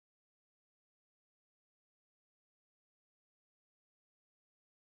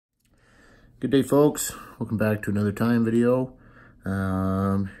Good day, folks. Welcome back to another time video.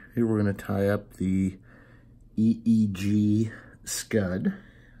 Here we're going to tie up the EEG Scud.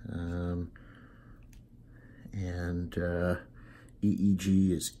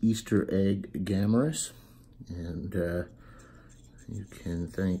 EEG is Easter egg gammarus. And you can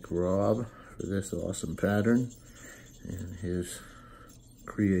thank Rob for this awesome pattern and his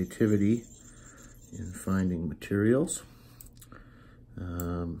creativity in finding materials.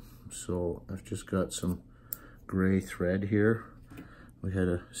 So I've just got some gray thread here. We had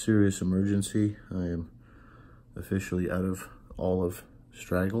a serious emergency. I am officially out of olive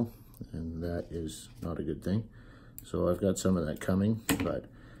straggle, and that is not a good thing. So I've got some of that coming, but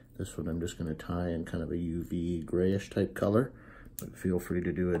this one I'm just going to tie in kind of a UV grayish type color. But feel free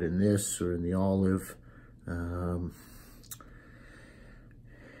to do it in this or in the olive,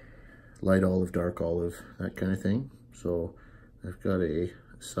 light olive, dark olive, that kind of thing. So I've got a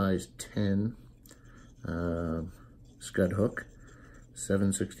size 10 scud hook,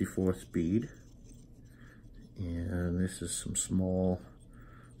 7/64 bead, and this is some small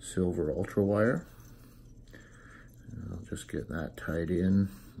silver ultra wire. And I'll just get that tied in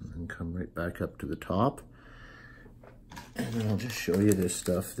and come right back up to the top. And then I'll just show you this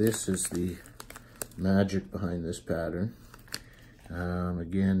stuff. This is the magic behind this pattern.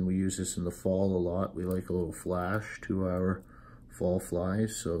 Again, we use this in the fall a lot. We like a little flash, 2-hour fall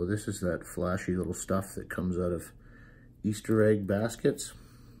flies. So this is that flashy little stuff that comes out of Easter egg baskets.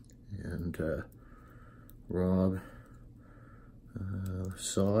 And Rob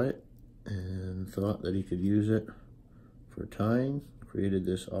saw it and thought that he could use it for tying, created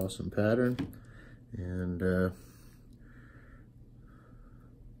this awesome pattern, and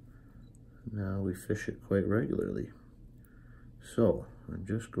now we fish it quite regularly. So I'm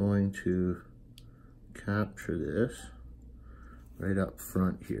just going to capture this right up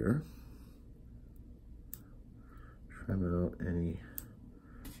front here, trim out any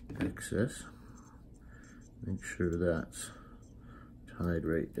excess, make sure that's tied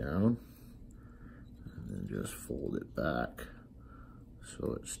right down, and then just fold it back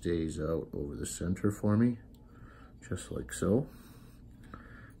so it stays out over the center for me, just like so.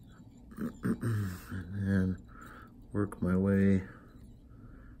 And then work my way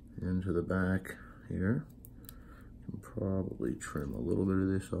into the back here. Can probably trim a little bit of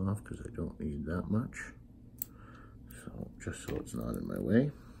this off because I don't need that much. So just so it's not in my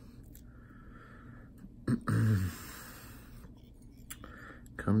way.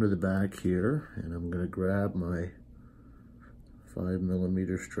 Come to the back here, and I'm going to grab my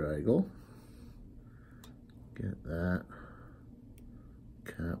 5mm straggle. Get that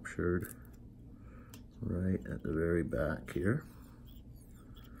captured right at the very back here.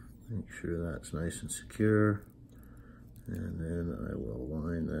 Make sure that's nice and secure, and then I will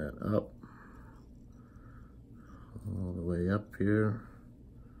line that up all the way up here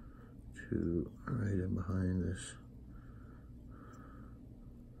to right in behind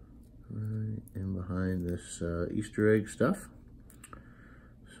this, Easter egg stuff.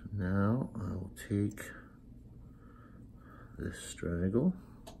 So now I'll take this straggle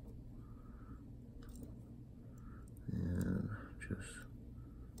and just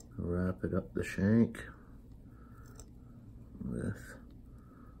wrap it up the shank with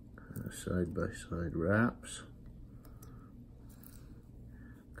side-by-side wraps.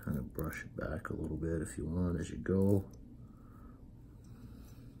 Kind of brush it back a little bit if you want as you go.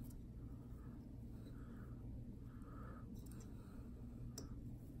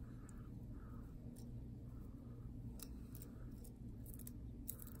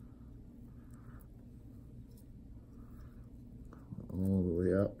 All the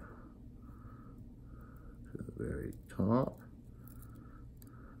way up to the very top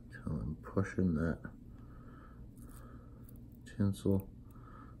until I'm pushing that tinsel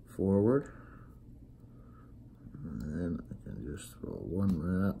forward, and then I can just throw one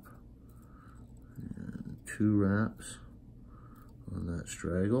wrap and 2 wraps on that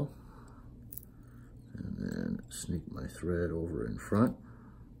straggle, and then sneak my thread over in front,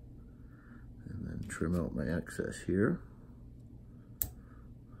 and then trim out my excess here,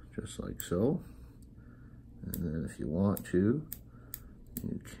 just like so. And then if you want to,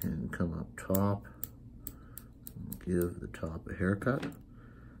 you can come up top and give the top a haircut.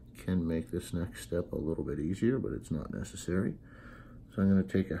 Can make this next step a little bit easier, but it's not necessary. So I'm going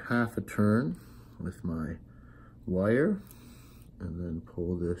to take a 1/2 turn with my wire and then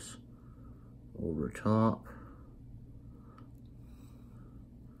pull this over top,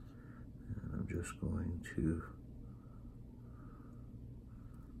 and I'm just going to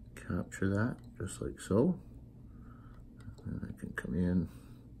capture that just like so, and I can come in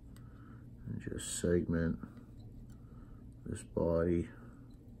and just segment this body.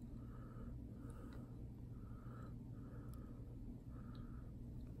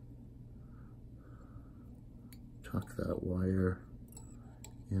 Tuck that wire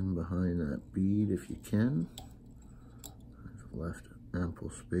in behind that bead if you can. I've left ample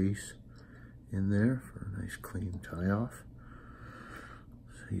space in there for a nice clean tie off.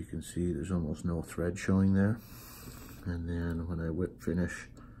 So you can see there's almost no thread showing there. And then when I whip finish,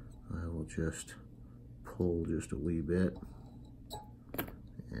 I will just pull just a wee bit.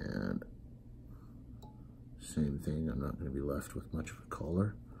 And same thing, I'm not going to be left with much of a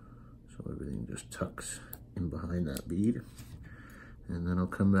collar. So everything just tucks in behind that bead. And then I'll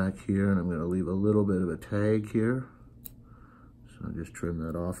come back here and I'm going to leave a little bit of a tag here. So I'll just trim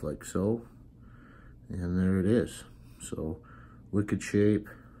that off like so. And there it is. So wicked shape.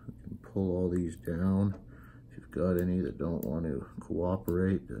 You can pull all these down. If you've got any that don't want to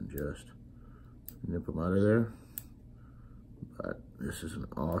cooperate, then just nip them out of there. But this is an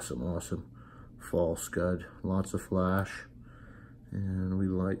awesome, awesome fall scud. Lots of flash. And we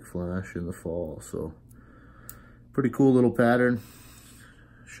like flash in the fall. So pretty cool little pattern.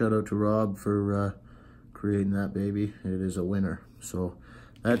 Shout out to Rob for creating that baby. It is a winner. So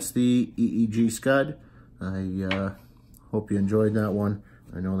that's the EEG Scud. I hope you enjoyed that one.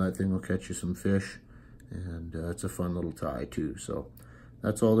 I know that thing will catch you some fish, and it's a fun little tie too. So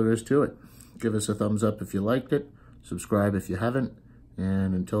that's all there is to it. Give us a thumbs up if you liked it. Subscribe if you haven't.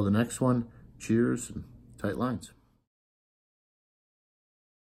 And until the next one, cheers and tight lines.